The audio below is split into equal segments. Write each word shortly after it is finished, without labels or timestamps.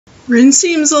Rin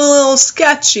seems a little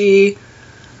sketchy.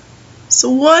 So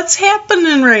what's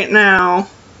happening right now?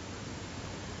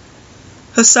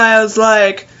 Hasayo's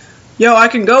like, yo, I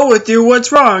can go with you,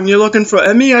 what's wrong? You're looking for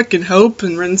Emmy, I can help.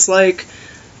 And Rin's like,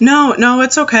 no,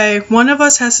 it's okay. One of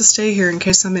us has to stay here in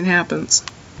case something happens.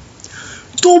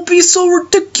 Don't be so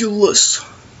ridiculous.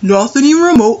 Nothing even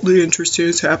remotely interesting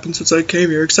has happened since I came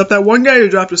here, except that one guy who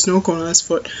dropped a snow cone on his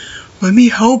foot. Let me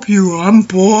help you, I'm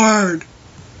bored.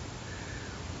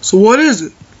 So what is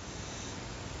it?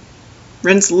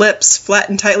 Rin's lips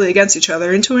flatten tightly against each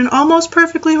other into an almost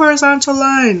perfectly horizontal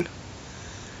line.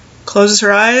 Closes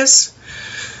her eyes,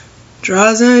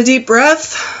 draws in a deep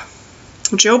breath.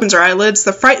 When she opens her eyelids,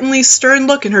 the frighteningly stern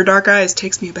look in her dark eyes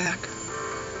takes me aback.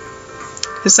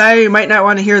 Hasayo, you might not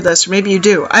want to hear this, or maybe you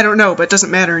do. I don't know, but it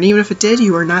doesn't matter, and even if it did,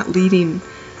 you are not leading.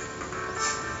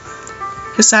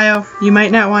 Hasayo, you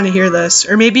might not want to hear this,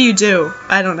 or maybe you do.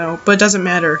 I don't know, but it doesn't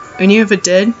matter. And even if it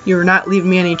did, you are not leaving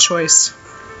me any choice.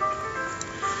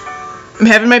 I'm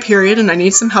having my period, and I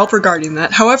need some help regarding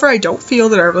that. However, I don't feel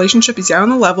that our relationship is yet on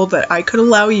the level that I could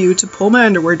allow you to pull my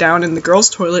underwear down in the girls'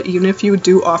 toilet, even if you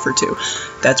do offer to.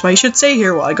 That's why you should stay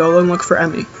here while I go and look for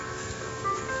Emmy.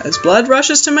 As blood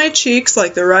rushes to my cheeks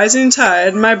like the rising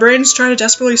tide, my brain's trying to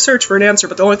desperately search for an answer,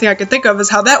 but the only thing I can think of is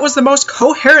how that was the most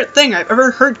coherent thing I've ever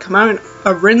heard come out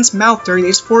of Rin's mouth during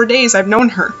these 4 days I've known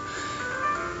her.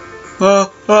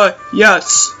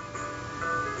 Yes.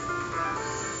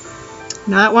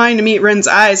 Not wanting to meet Rin's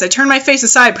eyes, I turn my face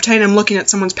aside, pretending I'm looking at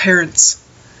someone's parents.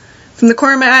 From the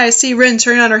corner of my eye, I see Rin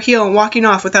turning on her heel and walking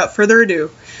off without further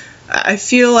ado. I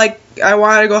feel like I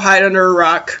want to go hide under a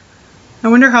rock. I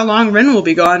wonder how long Rin will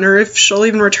be gone, or if she'll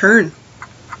even return.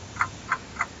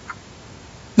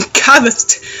 God,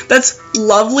 that's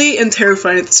lovely and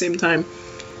terrifying at the same time.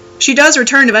 She does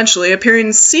return eventually,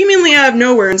 appearing seemingly out of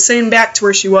nowhere and staying back to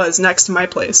where she was, next to my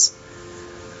place.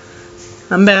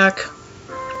 I'm back.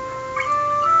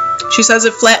 She says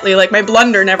it flatly, like my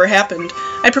blunder never happened.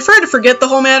 I prefer to forget the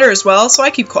whole matter as well, so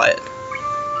I keep quiet.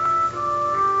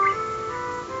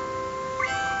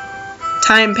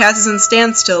 Time passes in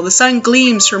standstill. The sun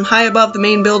gleams from high above the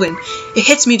main building. It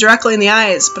hits me directly in the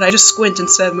eyes, but I just squint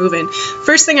instead of moving.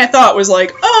 First thing I thought was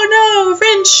like, oh no,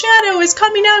 Rin's shadow is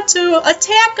coming out to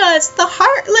attack us, the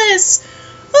Heartless!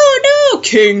 Oh no,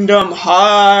 Kingdom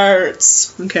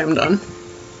Hearts! Okay, I'm done.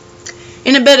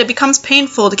 In a bit, it becomes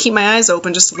painful to keep my eyes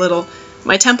open just a little.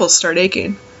 My temples start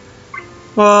aching.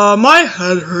 My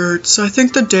head hurts. I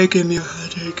think the day gave me a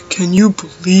headache. Can you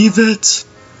believe it?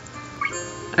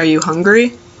 Are you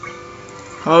hungry?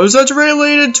 How is that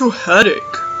related to headache?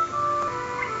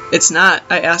 It's not.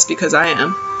 I ask because I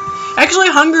am. Actually,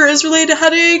 hunger is related to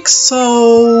headaches,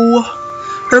 so...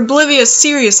 Her oblivious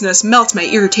seriousness melts my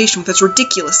irritation with its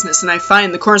ridiculousness, and I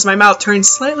find the corners of my mouth turning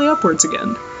slightly upwards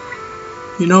again.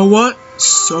 You know what?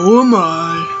 So am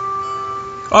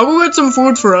I. I'll go get some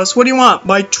food for us. What do you want?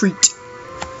 My treat.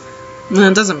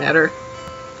 It doesn't matter.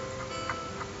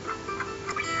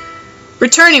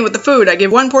 Returning with the food, I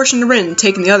give one portion to Rin,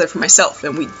 taking the other for myself,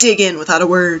 and we dig in without a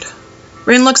word.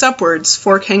 Rin looks upwards,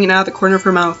 fork hanging out of the corner of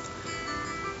her mouth.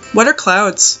 What are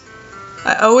clouds?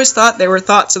 I always thought they were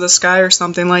thoughts of the sky or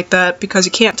something like that, because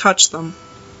you can't touch them.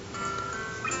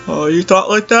 Oh, you thought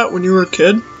like that when you were a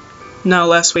kid? No,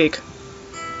 last week.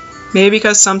 Maybe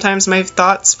because sometimes my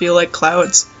thoughts feel like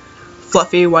clouds.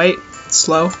 Fluffy, white,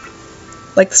 slow.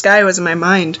 Like the sky was in my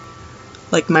mind.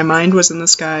 Like my mind was in the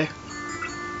sky.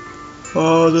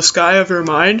 Oh, the sky of your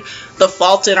mind? The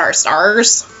fault in our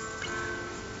stars?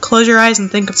 Close your eyes and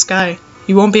think of sky.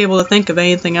 You won't be able to think of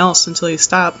anything else until you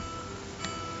stop.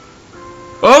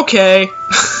 Okay.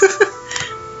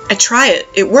 I try it.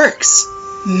 It works.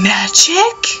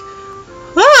 Magic?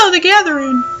 Oh, the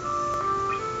gathering.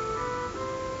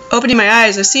 Opening my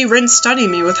eyes, I see Rin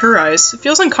studying me with her eyes. It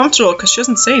feels uncomfortable because she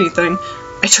doesn't say anything.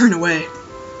 I turn away.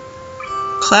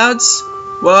 Clouds?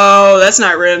 Whoa, that's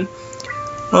not Rin.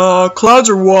 Clouds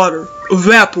are water.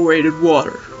 Evaporated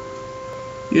water.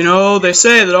 You know, they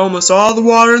say that almost all the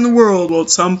water in the world will at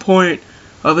some point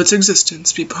of its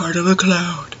existence be part of a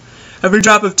cloud. Every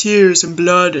drop of tears and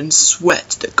blood and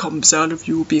sweat that comes out of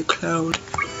you will be a cloud.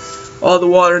 All the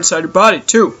water inside your body,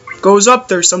 too. Goes up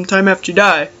there sometime after you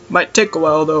die. Might take a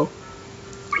while, though.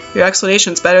 Your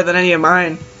explanation's better than any of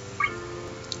mine.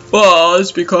 Well,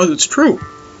 it's because it's true.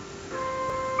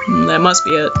 That must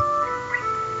be it.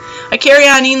 I carry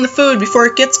on eating the food before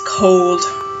it gets cold.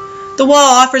 The wall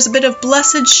offers a bit of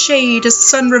blessed shade as the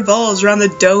sun revolves around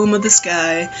the dome of the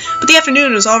sky, but the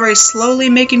afternoon is already slowly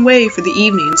making way for the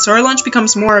evening, so our lunch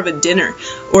becomes more of a dinner,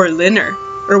 or linner,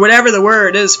 or whatever the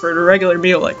word is for a regular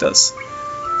meal like this.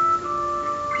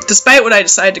 Despite what I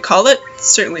decide to call it, it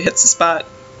certainly hits the spot.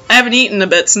 I haven't eaten a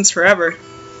bit since forever.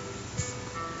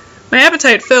 My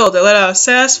appetite filled, I let out a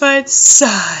satisfied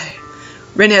sigh.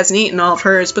 Rin hasn't eaten all of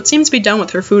hers, but seems to be done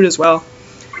with her food as well.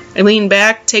 I lean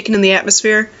back, taking in the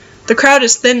atmosphere. The crowd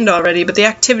is thinned already, but the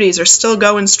activities are still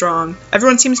going strong.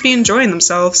 Everyone seems to be enjoying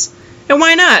themselves. And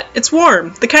why not? It's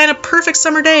warm, the kind of perfect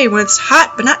summer day when it's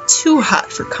hot but not too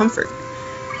hot for comfort.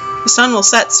 The sun will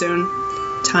set soon.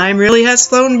 Time really has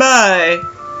flown by.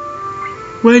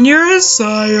 When you're a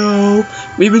Sayo,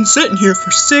 we've been sitting here for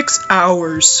 6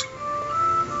 hours.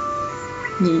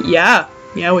 Yeah,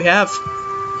 we have.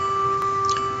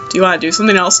 Do you want to do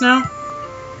something else now?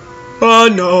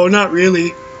 No, not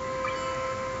really.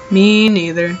 Me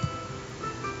neither.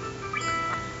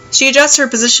 She adjusts her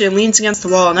position and leans against the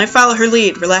wall, and I follow her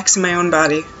lead, relaxing my own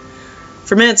body.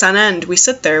 For minutes on end, we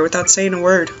sit there without saying a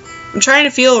word. I'm trying to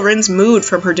feel Rin's mood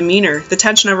from her demeanor, the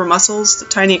tension of her muscles, the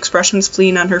tiny expressions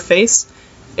fleeing on her face.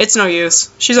 It's no use.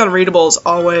 She's unreadable as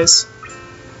always.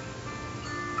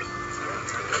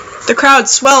 The crowd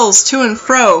swells to and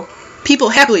fro. People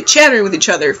happily chattering with each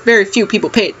other. Very few people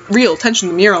pay real attention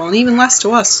to the mural, and even less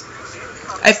to us.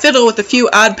 I fiddle with a few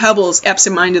odd pebbles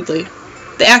absent-mindedly.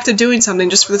 The act of doing something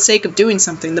just for the sake of doing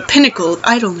something, the pinnacle of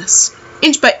idleness.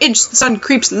 Inch by inch, the sun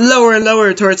creeps lower and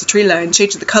lower towards the tree line,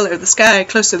 changing the color of the sky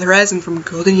close to the horizon from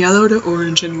golden yellow to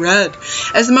orange and red,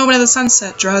 as the moment of the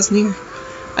sunset draws near.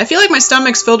 I feel like my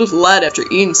stomach's filled with lead after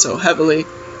eating so heavily,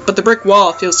 but the brick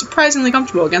wall feels surprisingly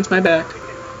comfortable against my back.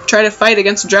 I try to fight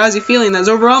against the drowsy feeling that is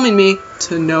overwhelming me,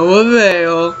 to no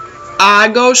avail. I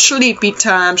go sleepy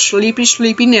time, sleepy,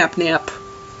 sleepy, nap, nap.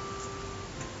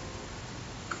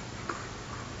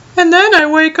 And then I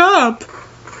wake up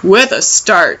with a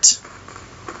start.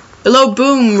 The low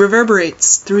boom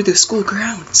reverberates through the school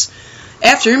grounds.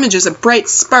 After images of bright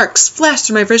sparks flash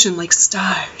through my vision like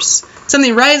stars.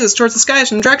 Something rises towards the skies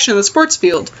from the direction of the sports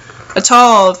field. A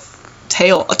tail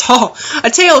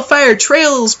of fire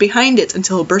trails behind it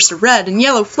until a burst of red and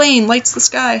yellow flame lights the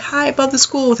sky high above the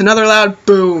school with another loud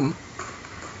boom.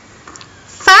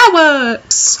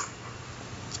 Fireworks!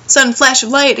 Sudden flash of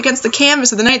light against the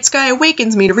canvas of the night sky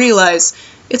awakens me to realize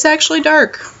it's actually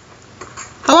dark.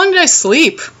 How long did I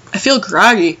sleep? I feel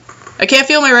groggy. I can't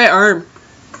feel my right arm.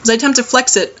 As I attempt to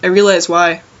flex it, I realize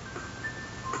why.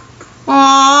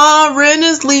 Aww, Rin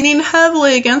is leaning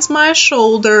heavily against my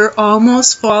shoulder,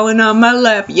 almost falling on my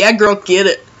lap. Yeah, girl, get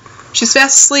it. She's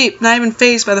fast asleep, not even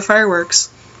fazed by the fireworks.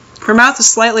 Her mouth is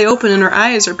slightly open and her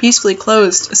eyes are peacefully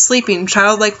closed, a sleeping,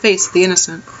 childlike face of the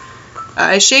innocent.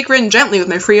 I shake Rin gently with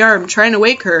my free arm, trying to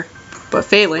wake her, but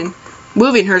failing,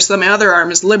 moving her so that my other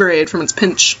arm is liberated from its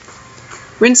pinch.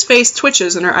 Rin's face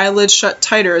twitches and her eyelids shut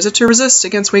tighter as if to resist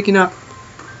against waking up.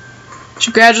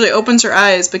 She gradually opens her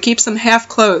eyes, but keeps them half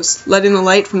closed, letting the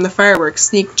light from the fireworks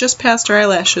sneak just past her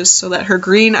eyelashes so that her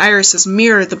green irises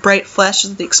mirror the bright flashes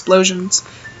of the explosions,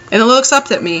 and then looks up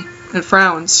at me and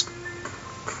frowns.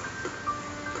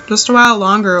 Just a while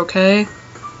longer, okay?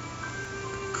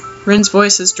 Rin's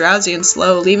voice is drowsy and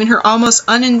slow, leaving her almost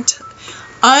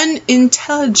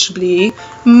unintelligibly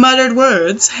muttered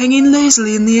words hanging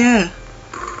lazily in the air.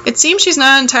 It seems she's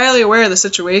not entirely aware of the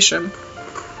situation.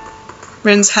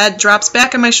 Rin's head drops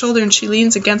back on my shoulder and she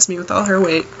leans against me with all her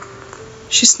weight.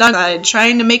 She's snug-eyed,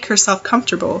 trying to make herself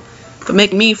comfortable, but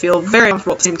making me feel very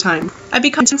comfortable at the same time. I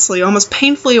become intensely, almost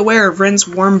painfully aware of Rin's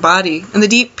warm body and the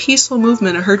deep, peaceful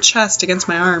movement of her chest against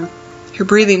my arm, her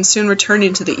breathing soon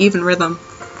returning to the even rhythm.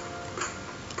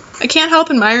 I can't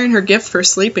help admiring her gift for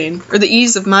sleeping, or the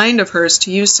ease of mind of hers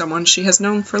to use someone she has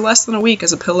known for less than a week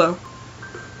as a pillow.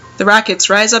 The rockets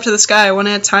rise up to the sky one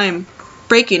at a time,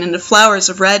 breaking into flowers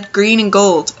of red, green, and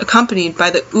gold, accompanied by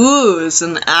the oohs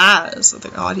and ahs of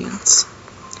the audience.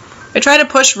 I try to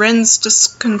push Rin's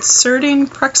disconcerting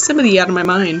proximity out of my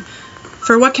mind,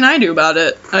 for what can I do about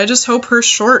it? I just hope her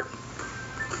short...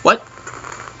 What?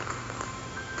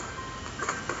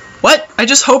 I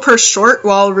just hope her short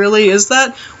wall really is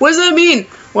that? What does that mean?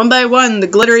 One by one, the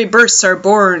glittery bursts are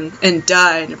born and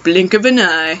die in a blink of an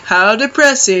eye. How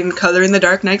depressing, coloring the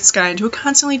dark night sky into a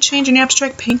constantly changing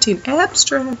abstract painting.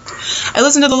 Abstract. I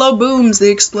listen to the low booms, the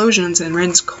explosions, and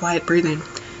Rin's quiet breathing,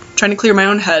 trying to clear my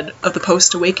own head of the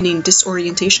post-awakening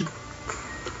disorientation.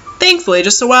 Thankfully,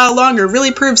 just a while longer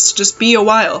really proves to just be a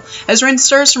while, as Rin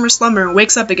stirs from her slumber and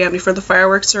wakes up again before the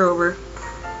fireworks are over.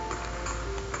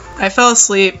 I fell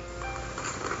asleep.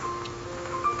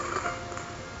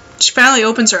 She finally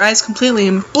opens her eyes completely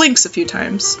and blinks a few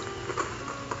times.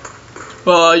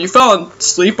 You fell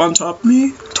asleep on top of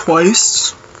me?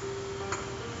 Twice?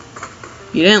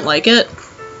 You didn't like it?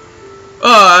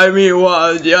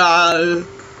 Yeah.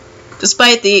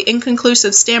 Despite the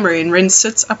inconclusive stammering, Rin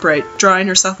sits upright, drawing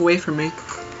herself away from me.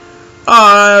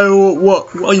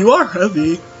 Well, you are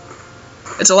heavy.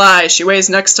 It's a lie. She weighs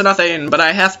next to nothing, but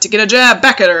I have to get a jab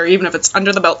back at her, even if it's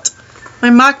under the belt. My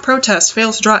mock protest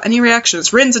fails to draw any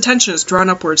reactions. Rin's attention is drawn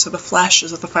upwards to the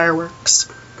flashes of the fireworks.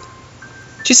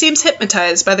 She seems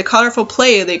hypnotized by the colorful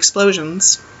play of the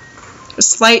explosions. A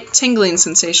slight tingling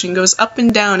sensation goes up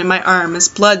and down in my arm as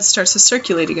blood starts to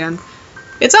circulate again.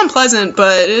 It's unpleasant,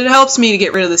 but it helps me to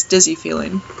get rid of this dizzy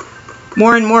feeling.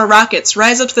 More and more rockets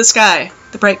rise up to the sky,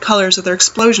 the bright colors of their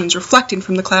explosions reflecting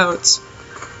from the clouds.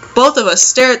 Both of us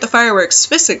stare at the fireworks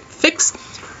fixedly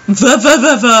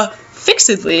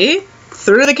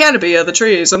through the canopy of the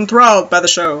trees, enthralled by the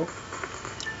show.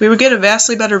 We would get a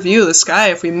vastly better view of the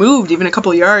sky if we moved even a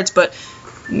couple yards, but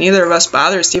neither of us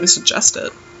bothers to even suggest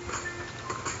it.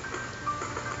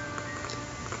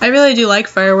 I really do like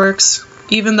fireworks,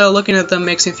 even though looking at them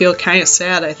makes me feel kind of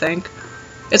sad, I think.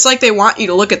 It's like they want you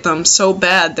to look at them so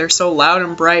bad, they're so loud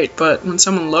and bright, but when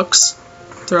someone looks,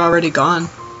 they're already gone.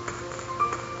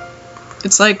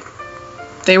 It's like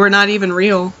they were not even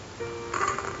real.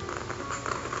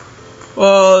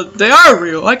 Well, they are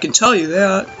real, I can tell you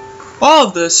that. All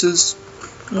of this is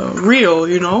real,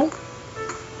 you know?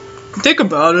 Think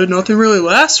about it, nothing really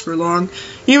lasts for long.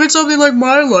 Even something like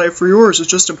my life or yours is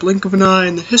just a blink of an eye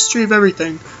in the history of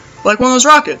everything. Like one of those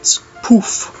rockets.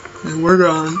 Poof, and we're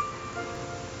gone.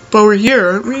 But we're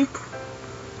here, aren't we?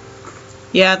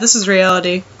 Yeah, this is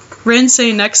reality. Rin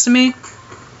sitting next to me,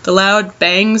 the loud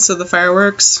bangs of the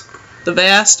fireworks, the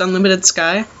vast, unlimited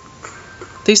sky.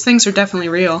 These things are definitely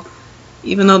real,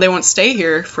 even though they won't stay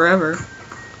here forever.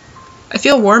 I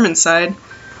feel warm inside,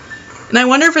 and I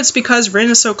wonder if it's because Rin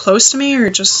is so close to me or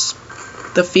just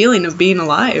the feeling of being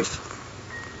alive.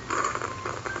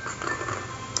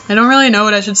 I don't really know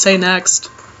what I should say next.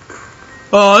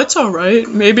 Oh, it's alright.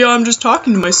 Maybe I'm just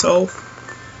talking to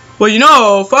myself. Well, you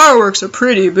know, fireworks are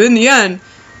pretty, but in the end,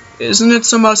 isn't it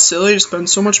somehow silly to spend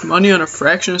so much money on a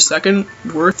fraction of a second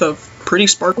worth of pretty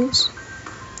sparkles?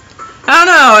 I don't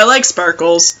know, I like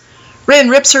sparkles. Rin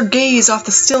rips her gaze off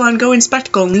the still ongoing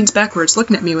spectacle and leans backwards,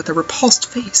 looking at me with a repulsed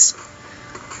face.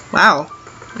 Wow,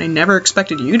 I never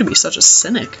expected you to be such a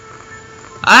cynic.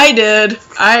 I did.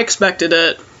 I expected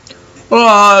it.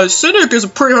 Cynic is a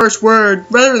pretty harsh word.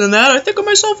 Rather than that, I think of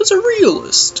myself as a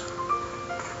realist.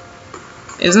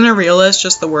 Isn't a realist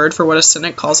just the word for what a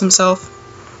cynic calls himself?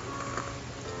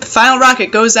 The final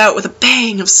rocket goes out with a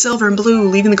bang of silver and blue,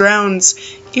 leaving the grounds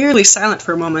eerily silent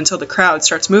for a moment until the crowd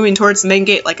starts moving towards the main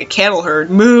gate like a cattle herd.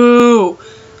 Moo!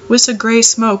 Wisps of gray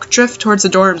smoke drift towards the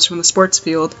dorms from the sports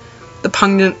field. The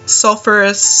pungent,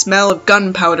 sulfurous smell of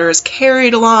gunpowder is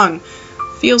carried along.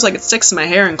 Feels like it sticks to my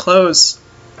hair and clothes.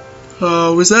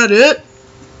 Was that it?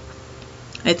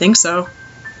 I think so.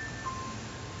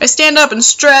 I stand up and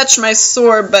stretch my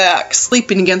sore back.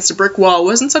 Sleeping against a brick wall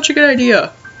wasn't such a good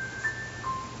idea.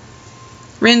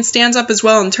 Rin stands up as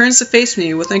well and turns to face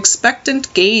me with an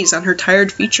expectant gaze on her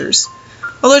tired features.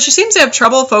 Although she seems to have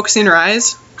trouble focusing her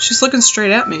eyes, she's looking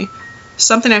straight at me.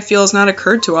 Something I feel has not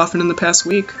occurred too often in the past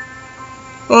week.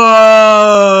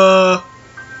 I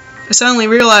suddenly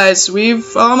realized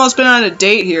we've almost been on a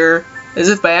date here, as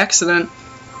if by accident.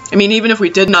 I mean, even if we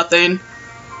did nothing,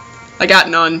 I got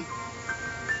none.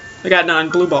 I got none,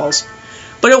 blue balls.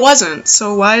 But it wasn't,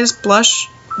 so why is blush?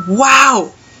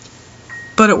 Wow!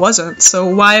 But it wasn't,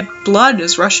 so why blood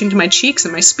is rushing to my cheeks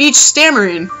and my speech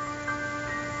stammering?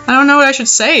 I don't know what I should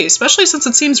say, especially since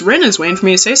it seems Rin is waiting for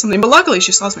me to say something, but luckily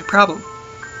she solves my problem.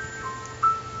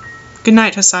 Good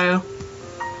night, Hasayo.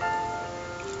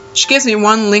 She gives me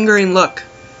one lingering look,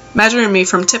 measuring me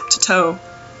from tip to toe,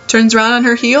 turns around on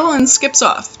her heel and skips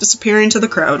off, disappearing to the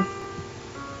crowd.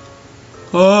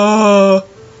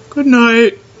 Good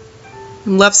night.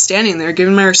 I'm left standing there,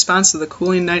 giving my response to the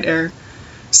cooling night air.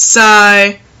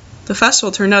 Sigh. The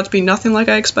festival turned out to be nothing like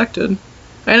I expected.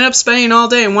 I ended up spending all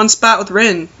day in one spot with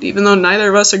Rin, even though neither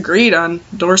of us agreed on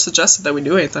nor suggested that we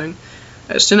do anything.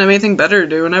 I just didn't have anything better to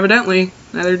do, and evidently,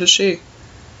 neither does she.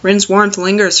 Rin's warmth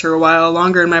lingers for a while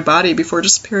longer in my body before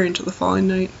disappearing to the falling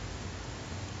night.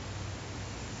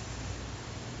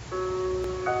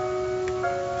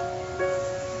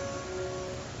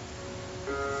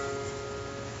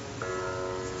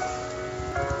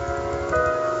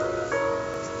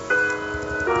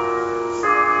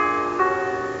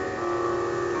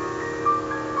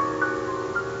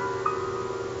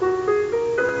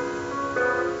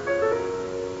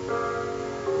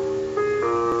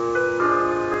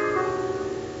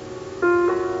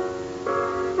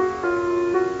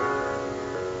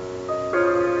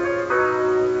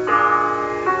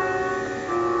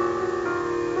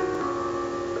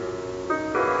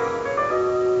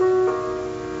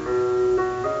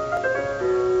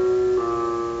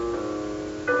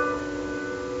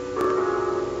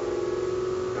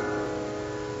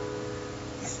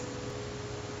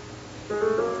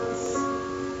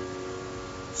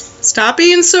 Stop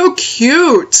being so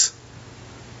cute.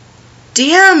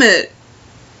 Damn it.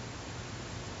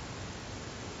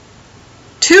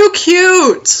 Too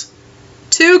cute.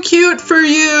 Too cute for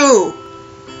you.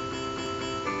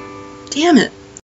 Damn it.